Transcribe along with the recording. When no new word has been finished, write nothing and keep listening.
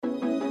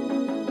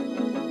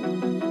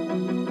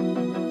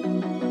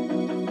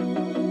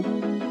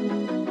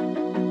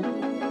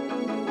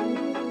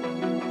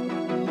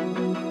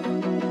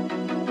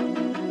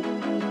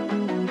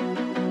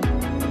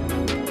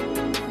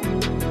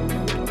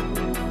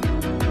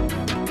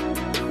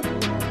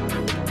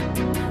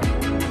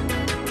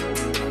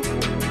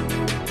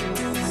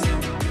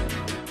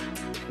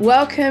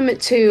Welcome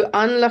to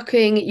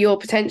Unlocking Your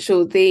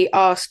Potential, the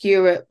Ask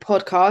Europe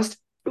podcast.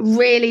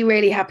 Really,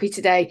 really happy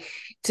today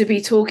to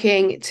be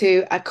talking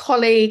to a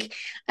colleague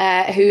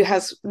who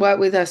has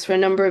worked with us for a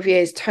number of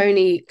years,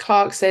 Toni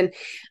Clarkson,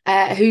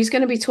 who's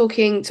going to be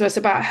talking to us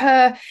about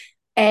her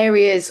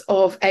areas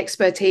of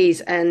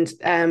expertise and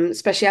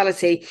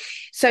speciality.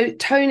 So,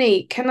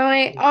 Toni, can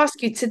I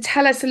ask you to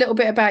tell us a little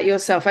bit about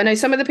yourself? I know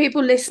some of the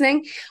people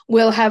listening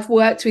will have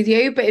worked with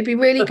you, but it'd be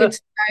really good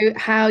to know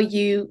how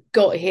you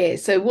got here.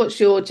 So, what's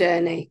your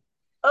journey?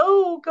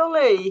 Oh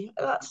golly,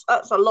 that's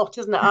a lot,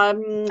 isn't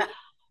it?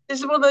 This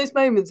is one of those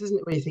moments, isn't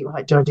it, where you think,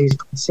 right, do I do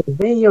a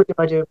CV or do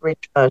I do a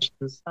bridge version?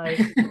 So,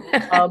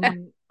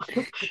 um,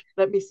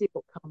 let me see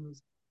what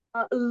comes.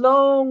 A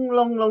long,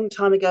 long, long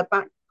time ago,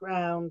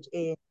 background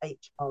in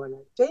HR and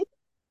OD,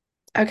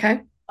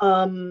 Okay.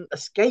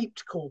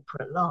 escaped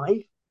corporate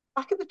life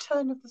back at the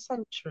turn of the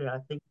century, I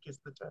think is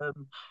the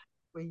term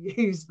we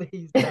use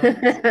these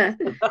days.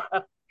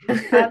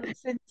 And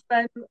since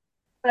then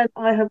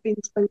I have been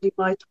spending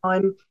my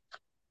time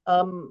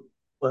um,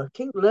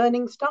 working,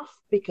 learning stuff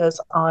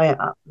because I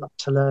love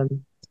to learn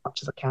as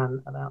much as I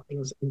can about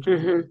things in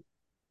general, Mhm.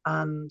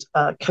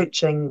 and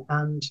coaching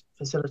and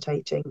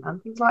facilitating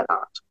and things like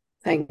that.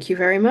 Thank you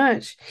very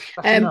much.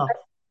 That's Um, enough.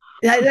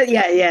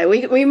 yeah.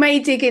 We may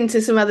dig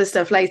into some other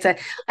stuff later.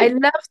 I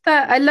love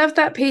that. I love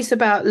that piece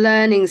about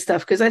learning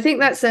stuff because I think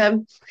that's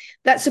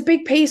a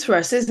big piece for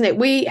us, isn't it?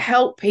 We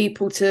help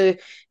people to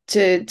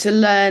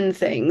learn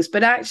things,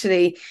 but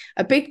actually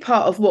a big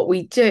part of what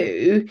we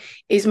do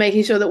is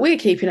making sure that we're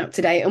keeping up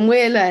to date and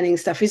we're learning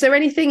stuff. Is there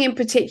anything in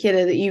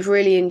particular that you've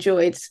really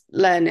enjoyed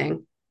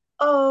learning?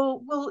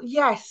 Oh, well,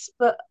 yes,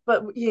 but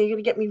yeah, you're going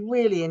to get me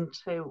really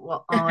into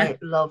what I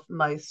love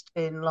most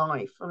in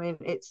life. I mean,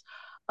 it's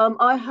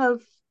I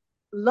have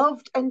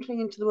loved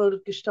entering into the world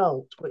of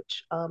Gestalt,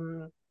 which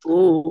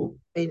Oh,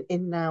 been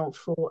in now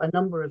for a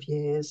number of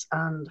years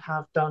and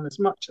have done as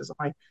much as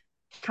I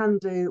can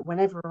do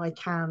whenever I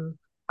can.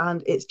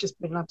 And it's just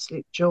been an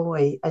absolute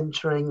joy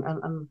entering.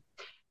 And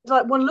it's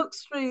like one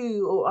looks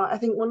through, or I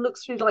think one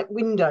looks through like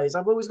windows.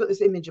 I've always got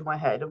this image in my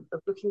head of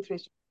looking through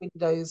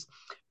windows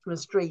from a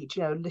street,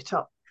 lit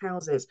up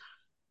houses.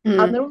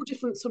 And they're mm, all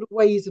different sort of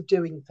ways of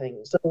doing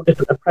things, they're all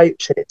different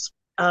approaches.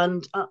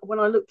 And when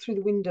I looked through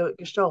the window at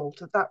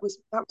Gestalt, that was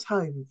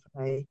home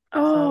for me. So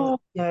oh,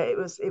 yeah, it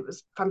was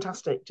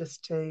fantastic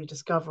just to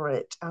discover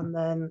it, and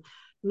then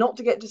not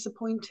to get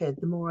disappointed.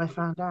 The more I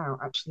found out,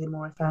 actually, the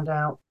more I found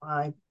out,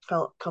 I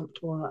felt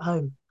comfortable and at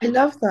home. I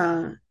love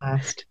that.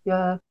 Best,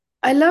 yeah.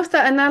 I love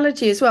that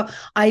analogy as well.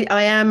 I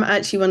am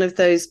actually one of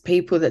those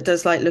people that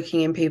does like looking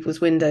in people's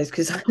windows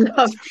because I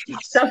love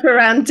Yes. stuff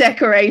around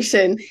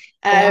decoration,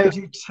 Oh, I um,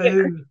 do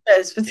too.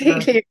 Yeah.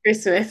 particularly at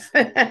Christmas.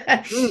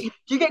 Do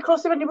you get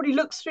cross if anybody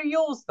looks through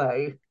yours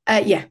though?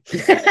 Yeah,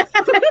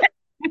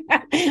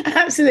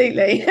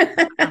 absolutely.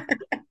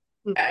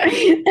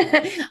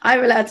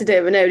 I'm allowed to do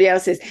it, but nobody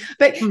else is.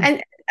 But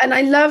and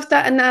I love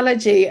that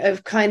analogy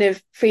of kind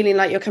of feeling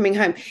like you're coming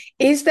home.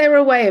 Is there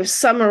a way of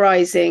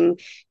summarizing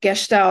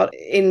Gestalt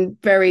in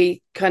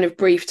very kind of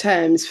brief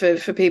terms for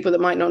people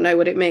that might not know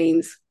what it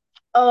means?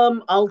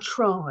 I'll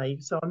try.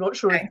 So I'm not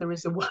sure if there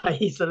is a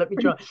way. So let me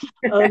try.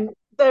 Okay.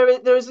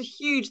 There is a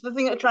huge. The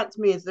thing that attracts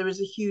me is there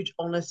is a huge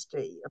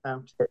honesty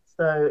about it.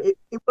 So it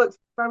works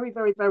very,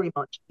 very, very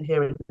much in the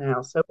here and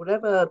now. So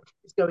whatever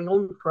is going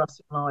on for us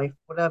in life,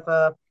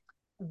 whatever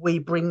we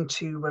bring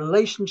to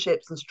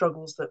relationships and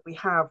struggles that we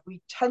have,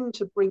 we tend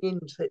to bring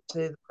into it to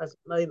the present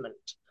moment.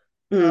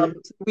 Mm,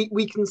 So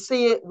we can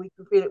see it, we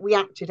can feel it, we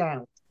act it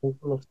out a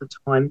lot of the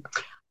time.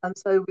 And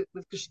so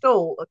with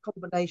Gestalt, a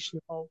combination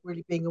of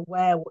really being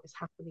aware what is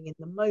happening in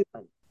the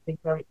moment, being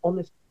very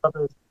honest with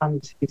others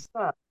and to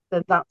yourself,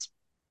 then that's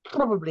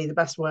probably the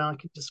best way I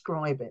can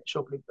describe it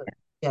shortly. But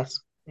yes,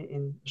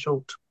 in a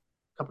short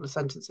couple of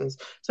sentences.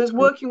 So it's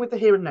working with the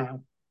here and now,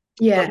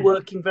 but yeah,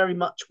 working very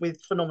much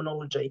with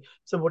phenomenology.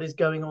 So what is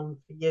going on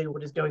for you?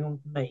 What is going on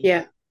for me?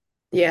 yeah,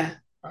 yeah.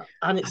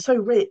 And it's so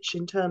rich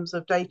in terms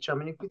of data. I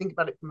mean, if you think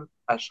about it from a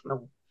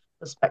professional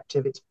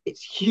perspective,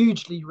 it's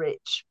hugely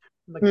rich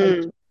from a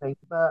coaching Mm, thing.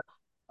 But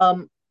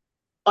um,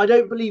 I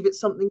don't believe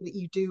it's something that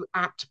you do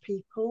at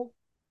people.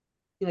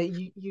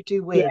 You do yeah,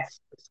 with.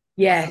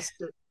 You have yes.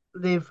 to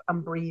live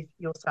and breathe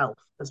yourself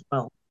as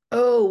well.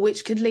 Oh,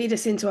 which could lead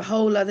us into a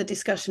whole other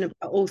discussion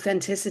about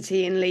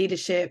authenticity in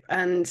leadership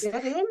and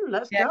Get in,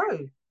 let's yeah. go.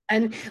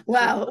 And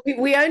wow,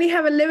 we only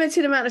have a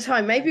limited amount of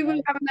time. I Maybe we'll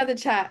know. have another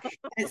chat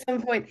at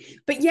some point.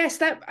 But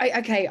yes,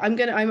 okay.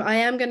 I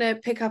am gonna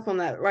pick up on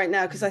that right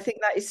now because I think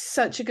that is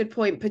such a good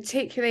point.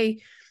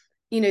 Particularly,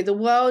 the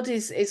world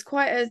is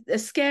quite a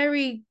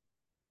scary,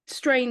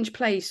 strange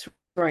place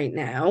right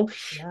now,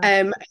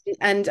 Yeah. um,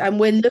 and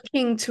we're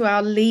looking to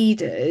our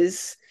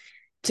leaders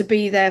to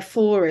be there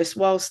for us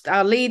whilst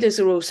our leaders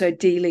are also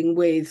dealing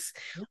with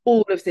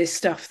all of this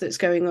stuff that's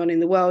going on in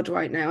the world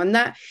right now, and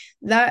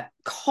that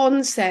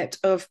concept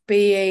of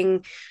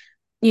being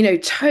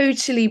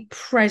totally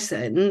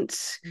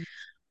present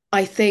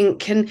I think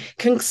can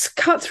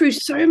cut through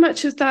so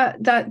much of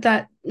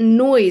that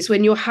noise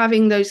when you're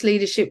having those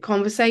leadership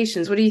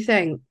conversations. What do you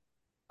think?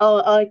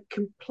 Oh, I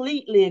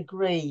completely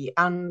agree,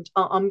 and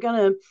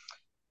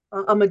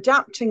I'm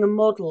adapting a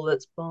model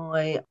that's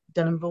by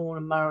Denham Vaughan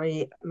and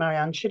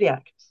Marianne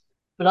Chidiac.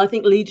 But I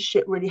think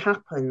leadership really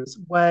happens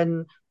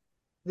when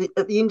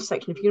at the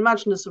intersection, if you can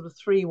imagine a sort of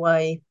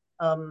three-way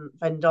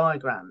Venn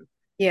diagram,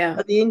 Yeah,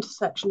 at the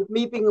intersection of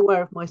me being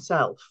aware of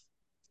myself,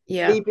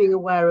 yeah, me being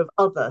aware of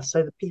others,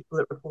 so the people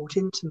that report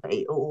into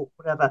me or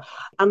whatever,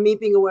 and me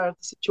being aware of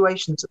the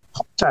situations and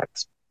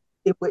context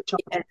in which I'm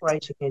yeah,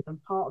 operating in.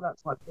 And part of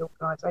that's like the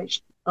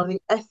organisation. I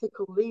think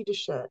ethical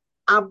leadership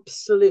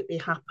absolutely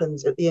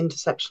happens at the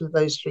intersection of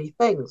those three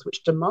things,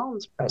 which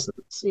demands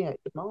presence, it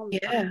demands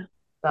yeah.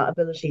 that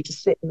ability to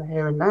sit in the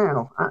here and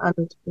now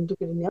and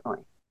look it in the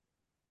eye.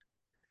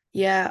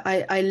 Yeah,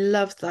 I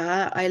love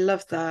that. I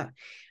love that.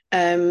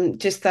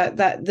 Just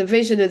that the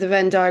vision of the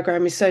Venn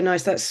diagram is so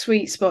nice. That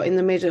sweet spot in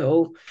the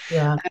middle,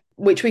 Yeah.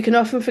 which we can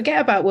often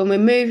forget about when we're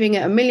moving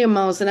at a million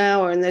miles an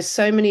hour, and there's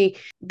so many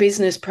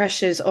business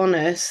pressures on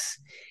us,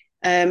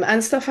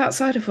 and stuff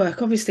outside of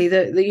work, obviously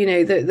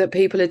that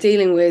people are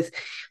dealing with.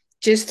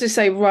 Just to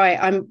say, right,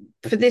 I'm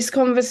for this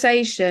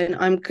conversation,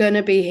 I'm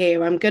gonna be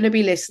here. I'm gonna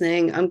be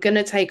listening. I'm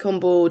gonna take on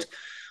board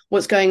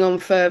what's going on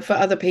for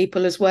other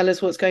people as well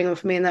as what's going on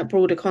for me in that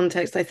broader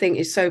context, I think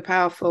is so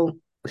powerful.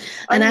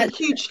 I And think it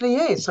hugely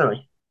is.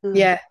 Sorry.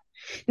 yeah.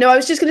 No, I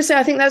was just going to say,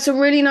 I think that's a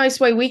really nice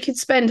way. We could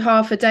spend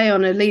half a day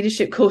on a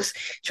leadership course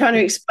trying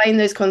to explain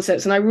those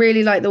concepts. And I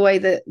really like the way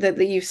that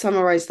you've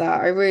summarized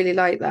that. I really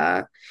like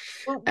that.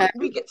 Well, Um,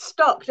 we get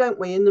stuck, don't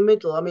we, in the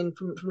middle? I mean,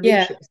 from a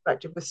yeah, leadership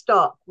perspective, we're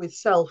stuck with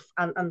self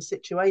and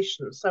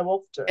situations so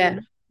often. yeah.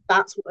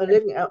 That's what we're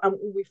living at, and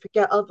we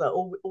forget other,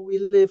 or we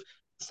live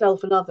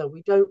self and other.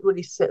 We don't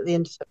really sit at the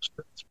intersection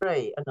of the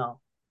three enough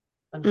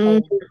and Mm,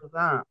 hold all of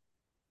that.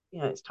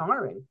 It's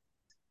tiring.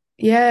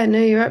 yeah, no,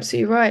 you're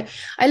absolutely right.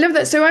 I love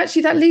that. So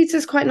actually that leads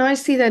us quite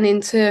nicely then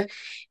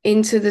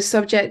into the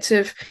subject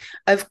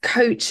of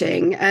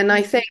coaching. And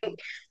I think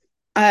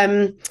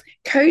um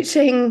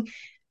coaching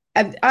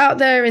out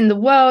there in the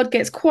world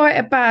gets quite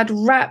a bad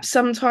rap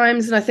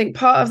sometimes, and I think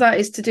part of that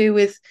is to do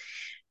with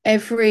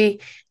everyone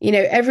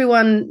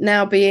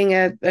now being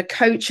a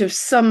coach of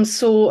some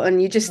sort,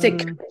 and you just stick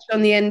Mm. coach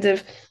on the end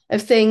of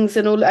things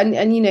and all, and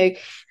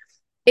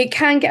it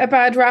can get a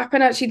bad rap,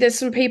 and actually there's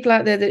some people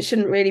out there that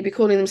shouldn't really be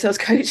calling themselves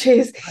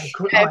coaches.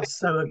 I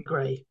so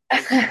agree.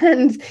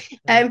 And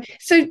Yeah.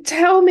 so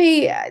tell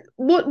me,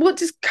 what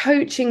does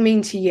coaching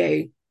mean to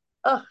you?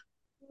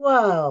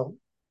 Well,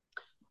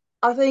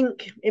 I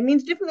think it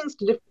means different things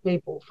to different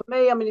people. For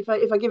me, I mean, if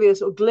I give you a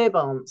sort of glib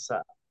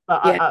answer,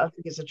 but Yeah, I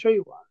think it's a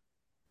true one.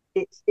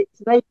 It's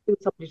enabling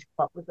somebody to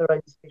come up with their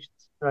own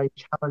solutions, their own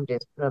challenges,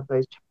 whatever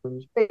those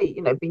challenges be.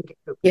 Being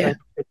kicked up with yeah. their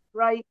own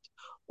great,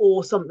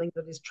 or something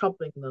that is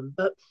troubling them.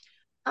 But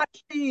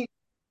actually,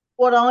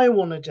 what I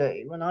want to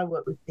do when I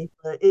work with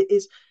people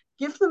is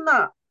give them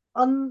that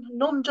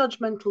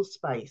non-judgmental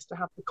space to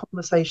have the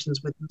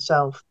conversations with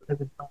themselves that they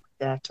would not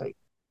dare to,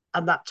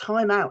 and that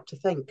time out to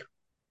think,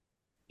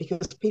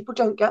 because people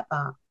don't get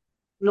that,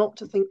 not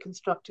to think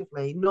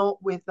constructively,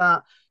 not with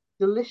that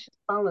delicious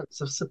balance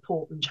of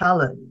support and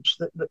challenge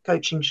that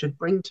coaching should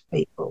bring to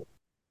people.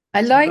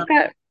 I So like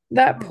that,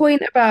 that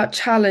point about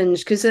challenge,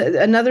 because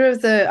another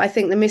of I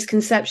think the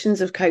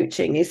misconceptions of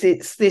coaching is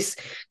it's this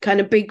kind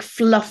of big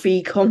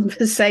fluffy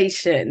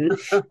conversation,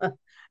 but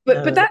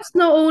no, that's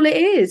not all it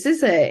is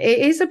it? It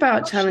is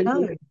about gosh,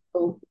 challenging no.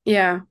 people.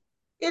 Yeah,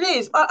 It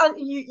is, and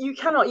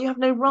you have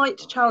no right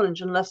to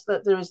challenge unless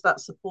that there is that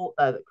support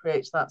there that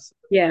creates that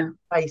yeah,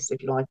 space,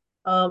 if you like.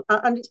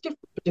 And it's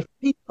different for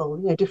different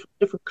people.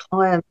 Different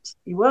clients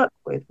you work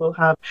with will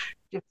have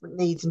different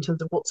needs in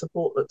terms of what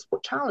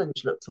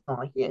challenge looks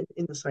like,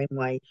 in the same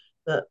way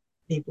that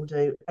people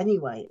do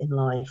anyway in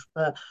life.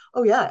 But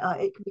oh yeah,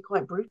 it can be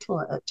quite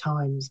brutal at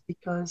times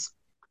because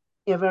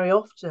very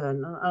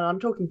often, and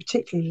I'm talking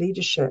particularly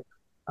leadership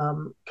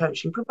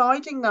coaching,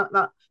 providing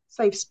that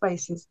safe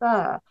space is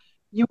there,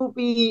 you will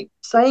be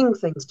saying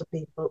things to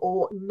people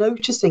or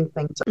noticing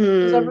things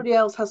because mm, everybody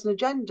else has an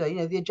agenda.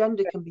 The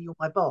agenda can be you're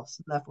my boss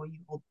and therefore you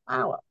hold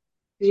power.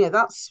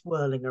 That's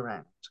swirling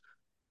around.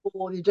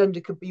 Or the agenda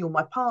could be you're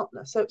my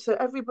partner. So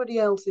everybody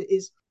else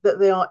is that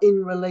they are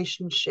in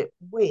relationship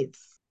with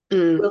will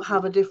mm,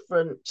 have a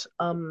different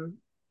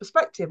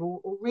perspective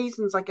or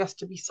reasons, I guess,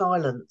 to be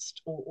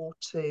silenced or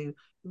to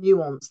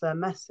nuance their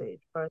message.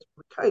 Whereas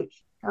for a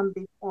coach, can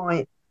be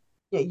quite,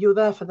 you're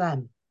there for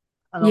them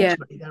and yeah.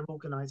 ultimately their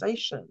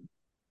organisation.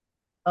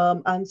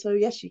 And so,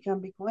 yes, you can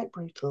be quite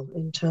brutal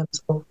in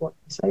terms of what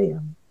you say.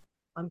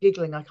 I'm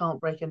giggling. I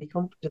can't break any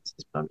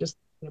confidences, but I'm just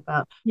thinking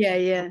about Yeah,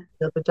 yeah.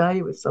 the other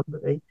day with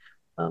somebody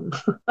um,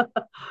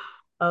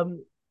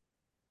 um,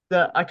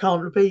 that I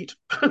can't repeat.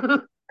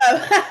 Oh.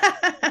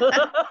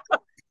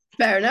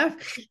 Fair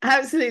enough.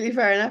 Absolutely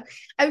fair enough.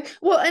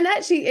 Well, and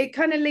actually, it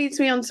kind of leads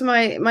me on to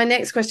my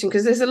next question,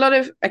 because there's a lot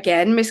of,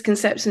 again,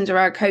 misconceptions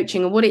around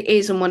coaching and what it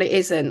is and what it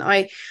isn't.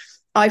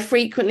 I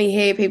frequently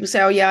hear people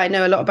say, oh yeah, I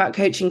know a lot about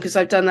coaching because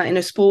I've done that in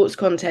a sports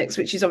context,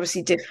 which is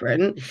obviously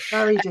different.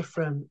 Very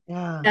different.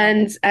 Yeah.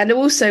 And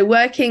also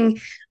working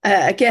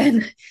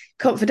again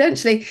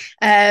confidentially,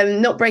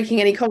 not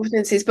breaking any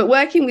confidences, but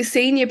working with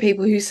senior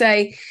people who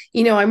say,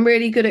 I'm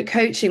really good at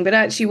coaching, but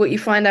actually what you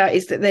find out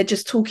is that they're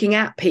just talking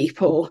at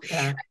people,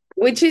 Yeah.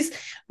 which is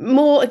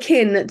more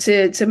akin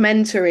to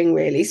mentoring,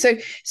 really. So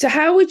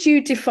how would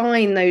you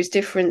define those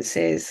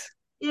differences?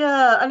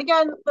 Yeah, and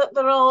again,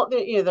 there are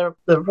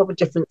probably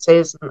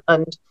differences,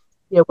 and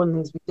one of the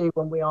things we do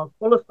when we are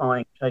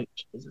qualifying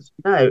coaches, as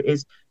you know,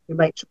 is we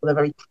make sure they're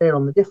very clear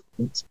on the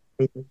difference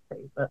between the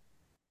two. But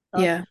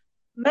Yeah.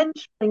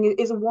 mentoring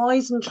is a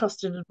wise and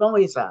trusted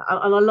advisor,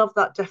 and I love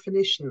that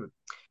definition.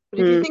 But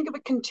if you Mm, think of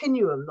a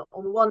continuum, that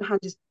on the one hand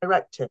is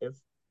directive,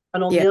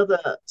 and on yeah. the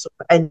other sort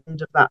of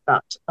end of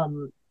that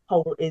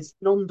whole is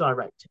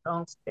non-directive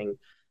asking.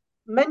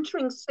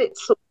 Mentoring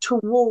sits sort of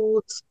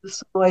towards the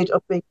side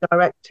of being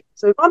directed.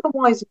 So if I'm a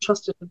wise and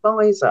trusted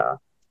advisor,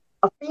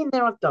 I've been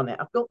there, I've done it,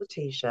 I've got the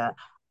t-shirt,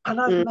 and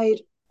I've Mm,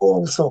 made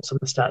all sorts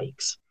of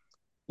mistakes.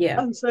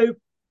 yeah. And so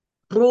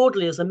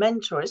broadly as a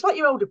mentor, it's like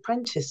your old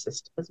apprentice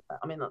system, isn't it?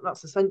 I mean,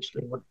 that's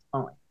essentially what it's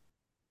like.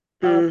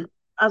 Um, Mm.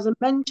 as a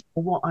mentor,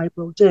 what I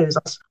will do is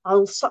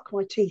I'll suck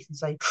my teeth and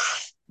say,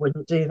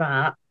 wouldn't do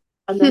that.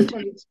 And then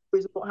tell you the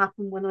stories of what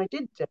happened when I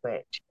did do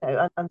it,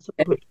 and some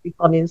of which would be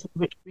funny and some of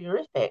which would be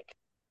horrific.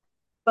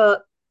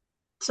 But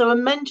so a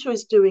mentor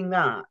is doing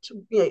that,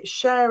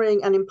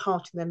 sharing and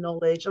imparting their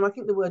knowledge. And I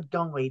think the word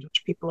guide,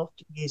 which people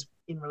often use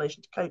in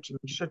relation to coaching,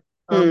 should,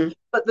 Mm.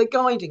 but they're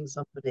guiding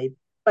somebody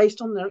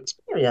based on their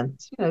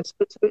experience. So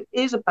it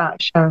is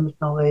about sharing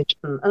of knowledge.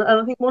 And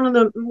I think one of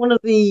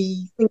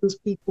the things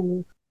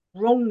people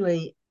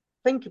wrongly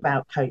think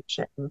about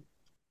coaching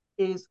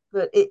is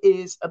that it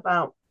is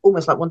about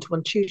almost like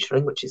one-to-one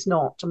tutoring, which is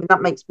not. I mean,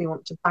 that makes me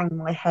want to bang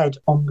my head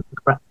on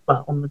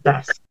the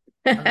desk.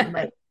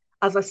 And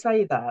as I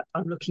say that,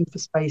 I'm looking for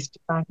space to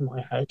bang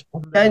my head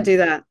on Don't there. do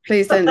that.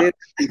 Please don't do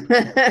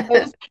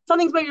that.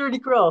 Something's maybe really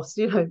cross,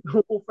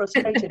 or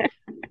frustrated.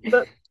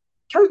 But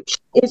coach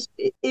is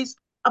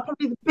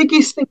probably the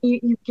biggest thing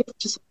you give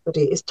to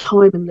somebody is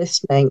time and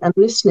listening. And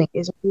listening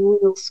is a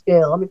real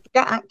skill. I mean,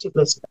 forget active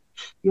listening.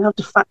 You have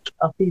to factor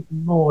up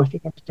even more if you're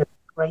going to do it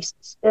with grace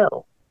and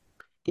skill.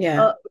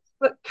 Yeah. Uh,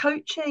 but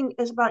coaching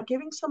is about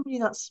giving somebody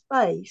that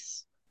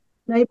space,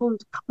 enable them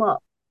to come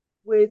up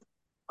with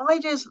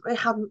ideas that they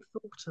hadn't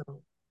thought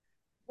of,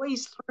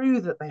 ways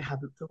through that they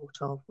hadn't thought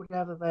of,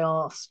 whatever they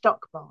are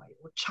stuck by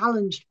or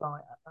challenged by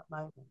at that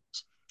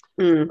moment.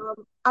 Mm.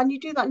 And you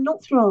do that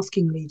not through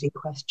asking leading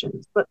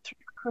questions, but through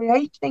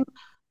creating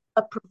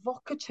a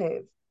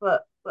provocative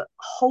but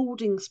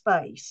holding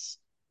space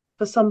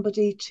for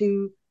somebody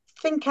to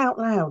think out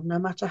loud, no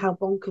matter how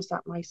bonkers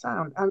that may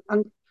sound.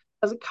 And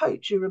as a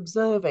coach, you're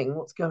observing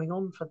what's going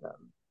on for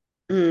them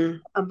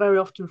Mm. and very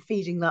often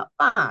feeding that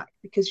back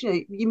because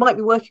you might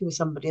be working with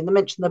somebody and they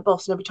mention their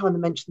boss, and every time they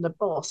mention their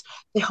boss,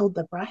 they hold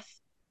their breath.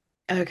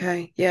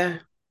 Okay. Yeah.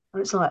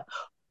 And it's like,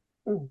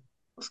 oh,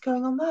 what's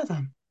going on there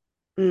then?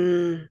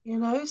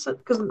 Mm. So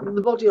because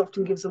the body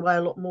often gives away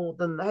a lot more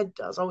than the head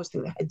does. I always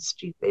think the head's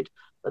stupid,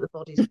 but the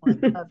body's quite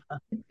clever.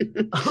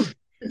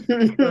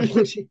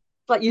 It's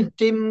like your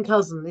dim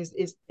cousin is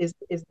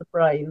the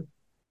brain.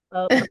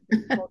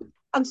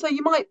 And so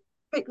you might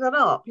pick that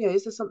up.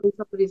 Is there something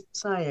somebody's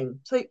saying?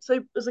 So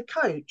as a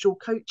coach or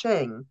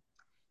coaching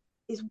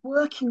is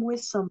working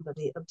with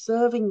somebody,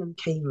 observing them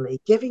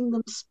keenly, giving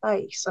them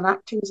space, and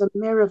acting as a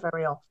mirror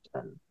very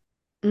often,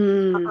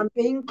 Mm. and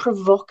being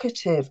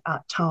provocative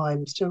at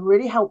times to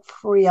really help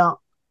free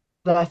up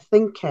their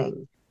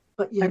thinking.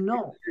 But you're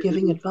not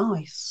giving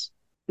advice.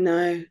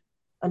 No.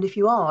 And if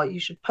you are, you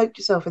should poke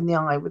yourself in the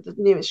eye with the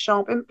nearest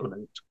sharp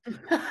implement.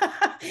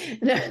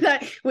 No,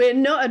 we're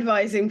not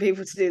advising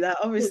people to do that,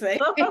 obviously.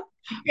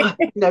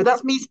 No,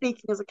 that's me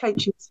speaking as a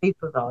coaching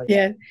supervisor.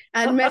 Yeah,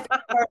 and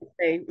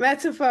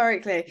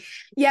metaphorically,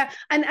 yeah,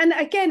 and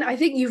again, I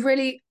think you've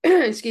really,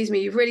 excuse me,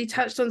 you've really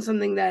touched on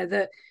something there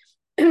that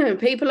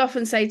people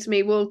often say to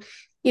me, well,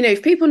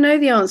 if people know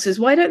the answers,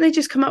 why don't they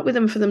just come up with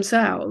them for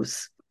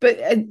themselves? But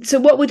so,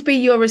 what would be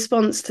your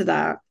response to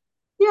that?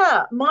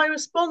 Yeah, my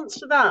response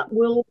to that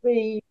will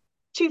be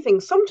two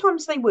things.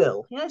 Sometimes they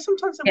will,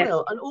 sometimes they Yeah,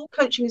 will. And all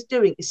coaching is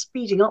doing is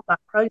speeding up that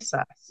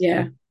process.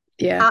 yeah,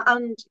 yeah,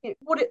 And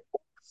what it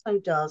also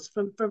does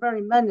for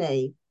very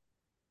many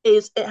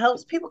is it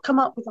helps people come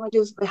up with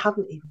ideas that they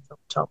hadn't even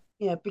thought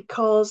of.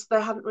 Because they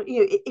hadn't,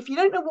 if you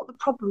don't know what the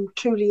problem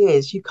truly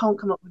is, you can't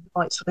come up with the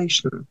right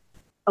solution.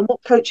 And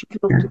what coaching can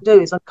often do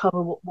is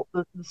uncover what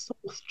the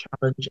source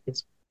challenge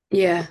is,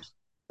 yeah, which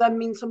then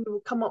means somebody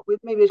will come up with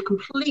maybe a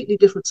completely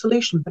different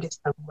solution, but it's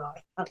so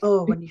right.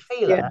 And when you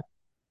feel yeah, it,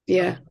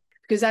 yeah.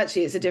 Because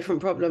actually, it's a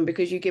different problem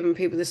because you're giving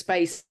people the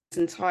space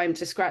and time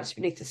to scratch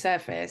beneath the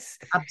surface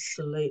and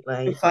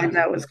absolutely, find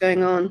out what's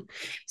going on.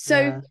 So,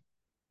 yeah.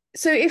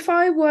 so if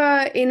I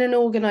were in an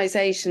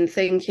organization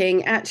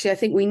thinking, actually, I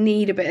think we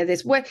need a bit of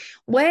this,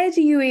 where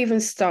do you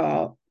even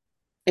start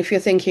if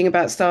you're thinking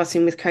about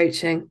starting with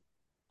coaching?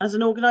 As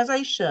an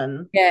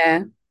organisation,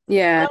 Yeah.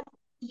 Yeah.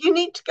 You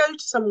need to go to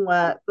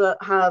somewhere that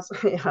has,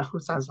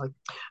 it sounds like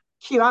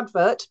cue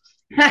advert,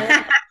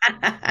 uh,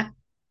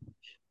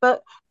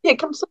 but yeah,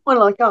 come somewhere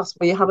like us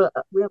where we have an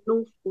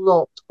awful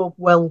lot of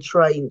well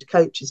trained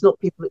coaches, not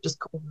people that just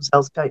call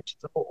themselves coaches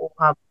or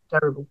have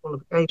terrible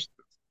qualifications.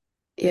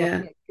 We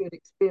have Yeah. good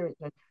experience,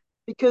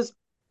 because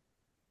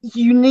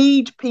you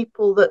need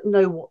people that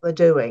know what they're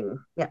doing,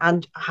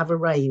 and have a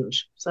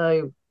range.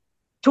 So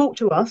talk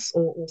to us,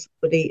 or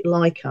somebody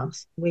like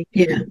us. We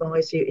can Yeah.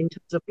 advise you in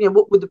terms of,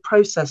 what would the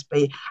process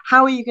be?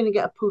 How are you going to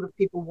get a pool of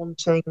people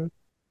wanting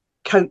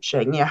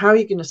coaching? How are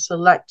you going to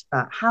select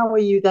that? How are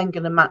you then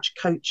going to match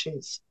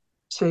coaches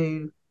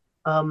to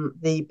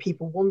the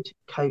people wanting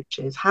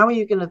coaches? How are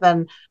you going to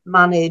then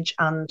manage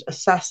and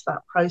assess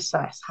that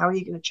process? How are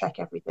you going to check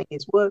everything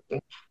is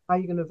working? How are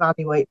you going to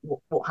evaluate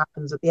what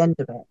happens at the end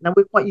of it? Now,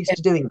 we're quite used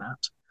to doing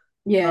that.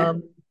 Yeah.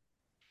 Um,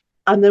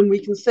 and then we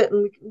can sit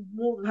and we're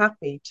more than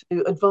happy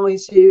to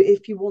advise you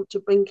if you want to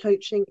bring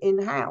coaching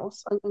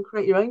in-house and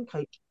create your own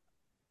coach.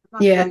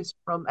 That Yeah. goes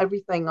from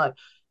everything like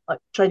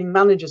training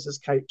managers as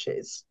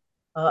coaches,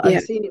 and Yeah.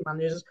 senior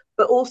managers,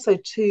 but also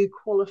to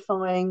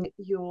qualifying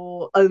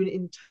your own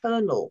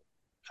internal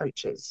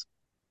coaches,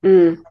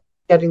 Mm.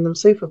 getting them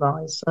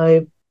supervised.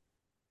 So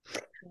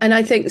And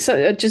I think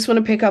so. I just want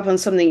to pick up on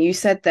something you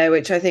said there,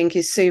 which I think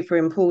is super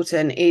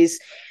important. Is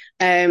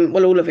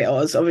well, all of it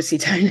was obviously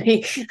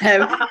Tony,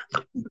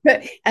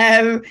 but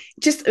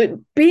just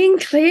being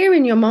clear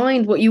in your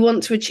mind what you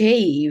want to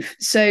achieve.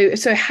 So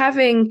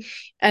having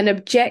an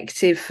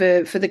objective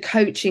for the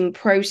coaching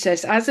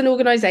process as an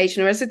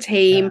organization or as a yeah.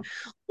 team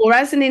or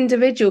as an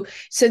individual,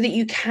 so that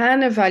you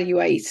can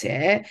evaluate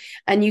it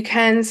and you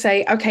can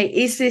say, okay,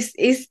 is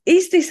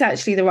this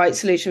actually the right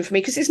solution for me?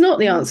 Because it's not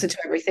the answer to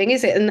everything,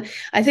 is it? And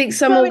I think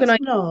some No, it's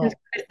organizations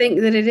not. think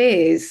that it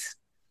is.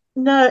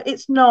 No,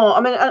 it's not.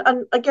 I mean,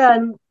 and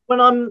again, when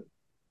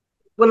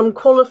I'm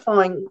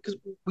qualifying, because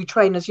we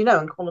train, as you know,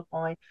 and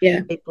qualify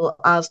Yeah. people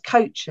as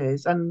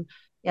coaches, and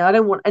I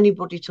don't want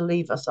anybody to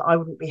leave us that I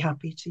wouldn't be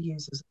happy to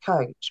use as a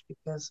coach,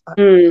 because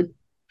Mm.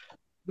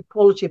 the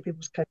quality of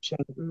people's coaching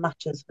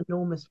matters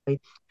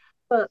enormously.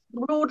 But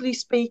broadly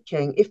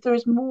speaking, if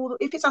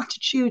it's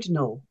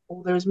attitudinal,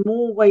 or there is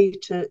more way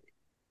to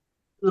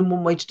than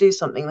one way to do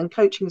something, then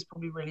coaching is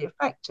probably really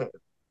effective.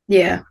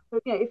 Yeah.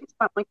 But if it's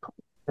about my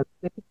confidence,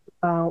 if it's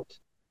about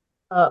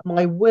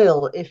my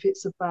will, if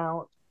it's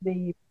about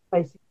the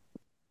basic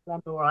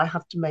where I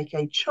have to make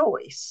a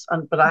choice,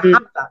 but I Mm.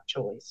 have that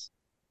choice,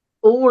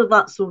 all of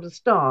that sort of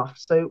stuff.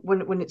 So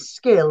when it's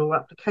skill or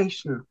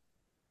application,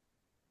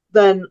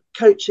 then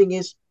coaching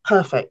is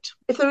perfect.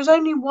 If there is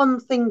only one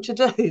thing to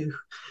do,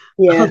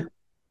 Yeah.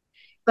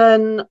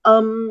 then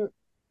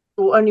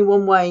or only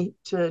one way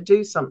to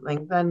do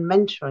something, then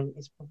mentoring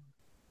is probably.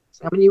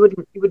 I mean, you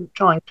wouldn't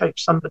try and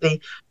coach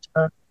somebody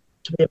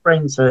to be a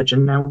brain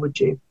surgeon now, would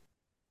you?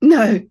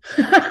 No,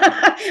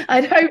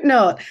 I'd hope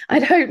not.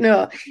 I'd hope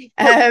not.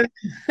 What,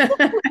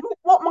 Um,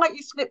 what might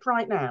you slip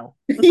right now?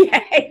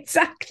 yeah,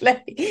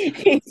 exactly.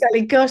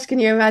 Exactly. Gosh, can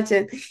you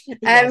imagine? Um,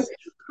 Yes.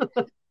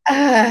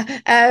 uh,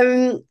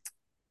 um,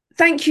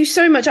 Thank you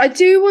so much. I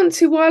do want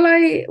to, while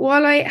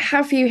I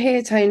have you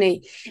here,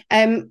 Tony,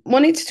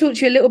 wanted to talk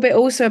to you a little bit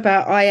also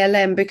about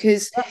ILM,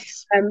 because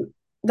Yes. um,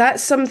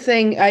 that's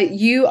something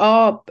you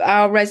are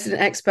our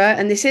resident expert,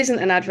 and this isn't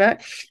an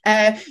advert.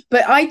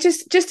 But I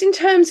just in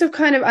terms of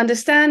kind of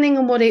understanding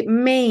and what it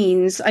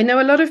means, I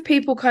know a lot of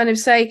people kind of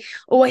say,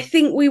 "Oh, I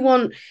think we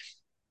want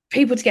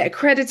people to get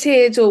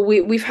accredited," or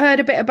we've heard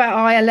a bit about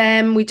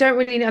ILM. We don't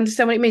really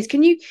understand what it means.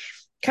 Can you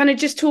kind of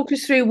just talk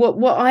us through what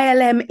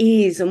ILM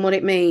is and what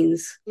it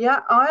means?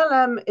 Yeah,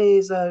 ILM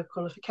is a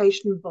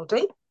qualification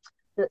body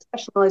that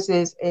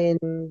specialises in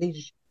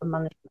leadership and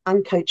management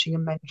and coaching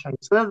and mentoring.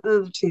 So they're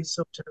the two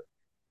sort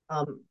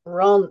of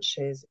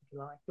branches, if you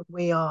like.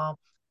 We are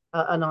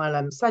an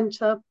ILM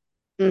centre.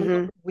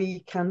 Mm-hmm.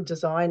 We can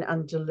design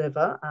and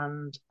deliver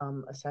and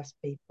assess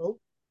people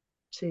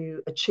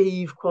to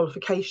achieve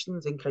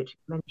qualifications in coaching,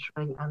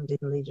 mentoring, and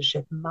in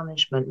leadership and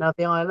management. Now,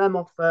 the ILM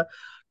offer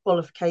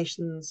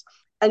qualifications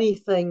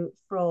anything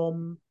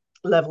from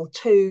level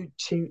 2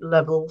 to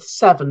level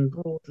 7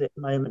 broadly at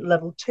the moment.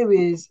 Level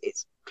 2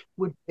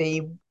 would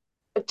be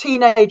a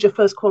teenager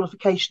first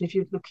qualification if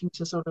you're looking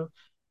to sort of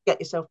get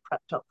yourself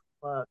prepped up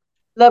for work.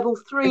 Level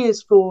 3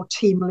 is for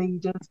team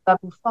leaders.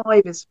 Level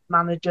 5 is for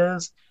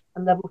managers,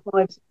 and level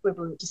 5 is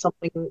equivalent to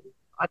something,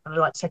 I don't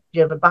know, like second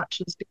year of a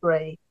bachelor's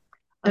degree.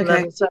 And Okay.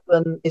 level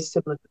 7 is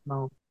similar to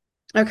command.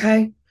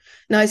 Okay.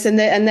 Nice. And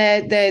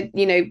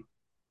they're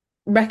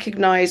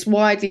recognized,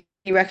 widely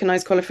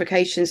recognized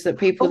qualifications that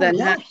people Oh then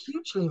yeah, have.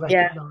 hugely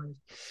Yeah. recognised.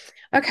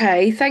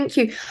 Okay. Thank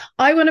you.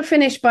 I want to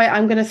finish by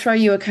I'm going to throw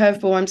you a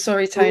curveball. I'm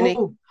sorry, Tony.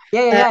 Oh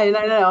yeah, Uh, yeah,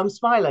 yeah. No, I'm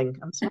smiling.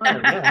 I'm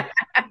smiling. Yeah,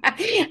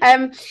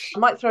 um, I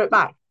might throw it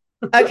back.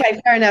 okay,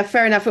 fair enough,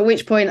 fair enough. At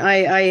which point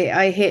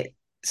I hit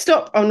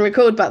stop on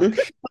record button.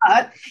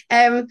 But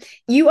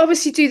you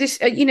obviously do this,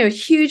 a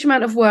huge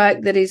amount of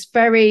work that is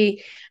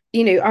very,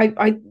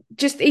 I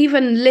just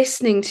even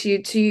listening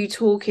to you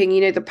talking,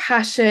 the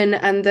passion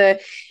and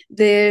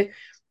the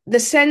the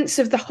sense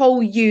of the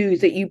whole you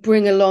that you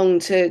bring along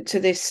to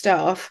this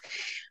stuff.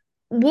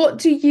 What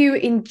do you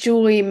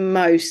enjoy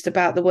most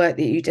about the work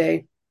that you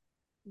do?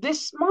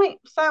 This might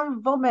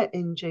sound vomit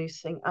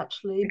inducing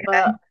actually,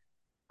 but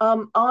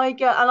I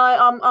get,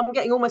 and I'm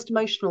getting almost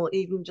emotional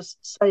even just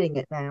saying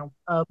it now.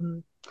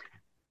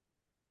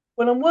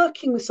 When I'm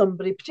working with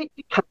somebody,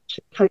 particularly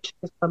coaching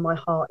is where my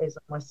heart is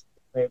and my soul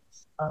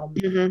is.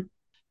 Mm-hmm.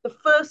 The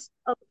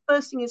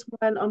first thing is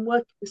when I'm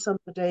working with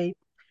somebody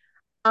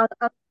and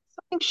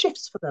something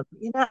shifts for them,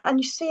 and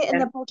you see it in Yeah.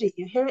 their body,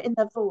 you hear it in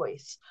their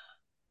voice,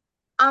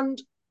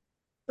 and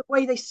the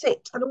way they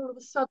sit, and all of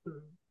a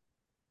sudden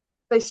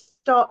they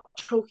start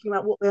talking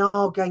about what they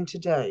are going to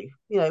do,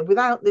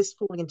 without this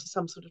falling into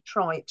some sort of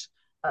trite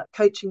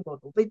coaching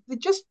model. They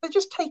just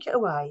take it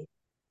away,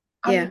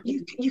 and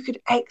Yeah. you could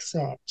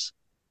exit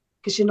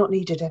because you're not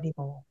needed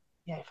anymore,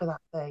 for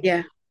that thing,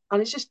 Yeah.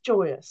 and it's just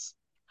joyous.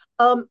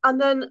 And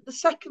then the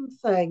second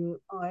thing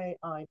I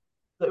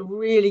that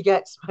really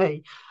gets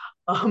me,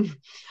 um,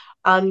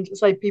 and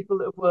say people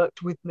that have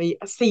worked with me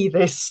see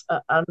this,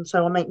 and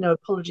so I make no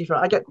apology for it.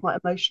 I get quite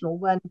emotional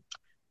when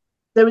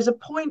there is a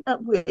point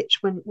at which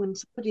when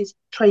somebody's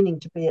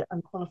training to be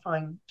and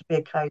qualifying to be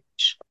a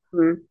coach,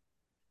 Mm.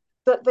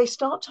 that they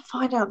start to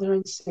find out their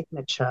own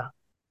signature,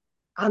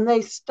 and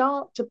they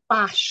start to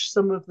bash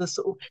some of the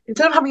sort of,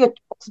 instead of having a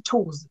box of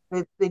tools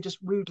they just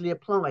rudely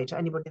apply to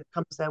anybody that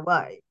comes their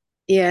way,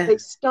 Yeah. they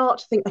start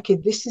to think, okay,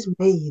 this is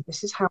me,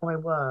 this is how I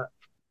work.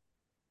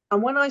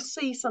 And when I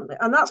see something,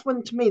 and that's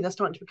when to me they're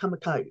starting to become a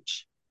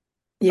coach.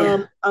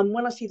 Yeah. And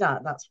when I see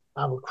that, that's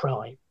I will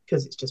cry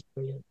because it's just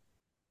brilliant.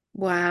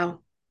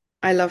 Wow.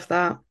 I love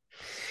that.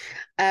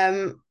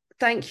 Um,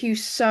 Thank you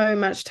so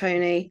much,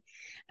 Toni.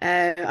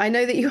 I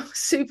know that you're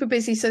super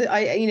busy, so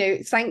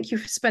thank you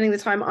for spending the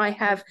time. I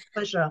have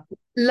Pleasure.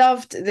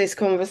 loved this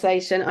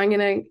conversation. I'm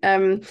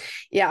gonna,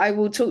 yeah, I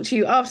will talk to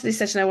you after this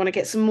session. I want to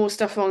get some more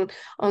stuff on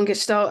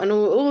Gestalt and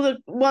all the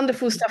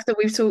wonderful stuff that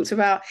we've talked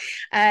about.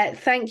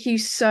 Thank you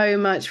so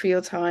much for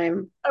your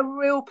time. A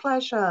real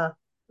pleasure.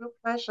 Real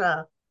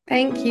pleasure.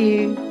 Thank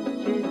you.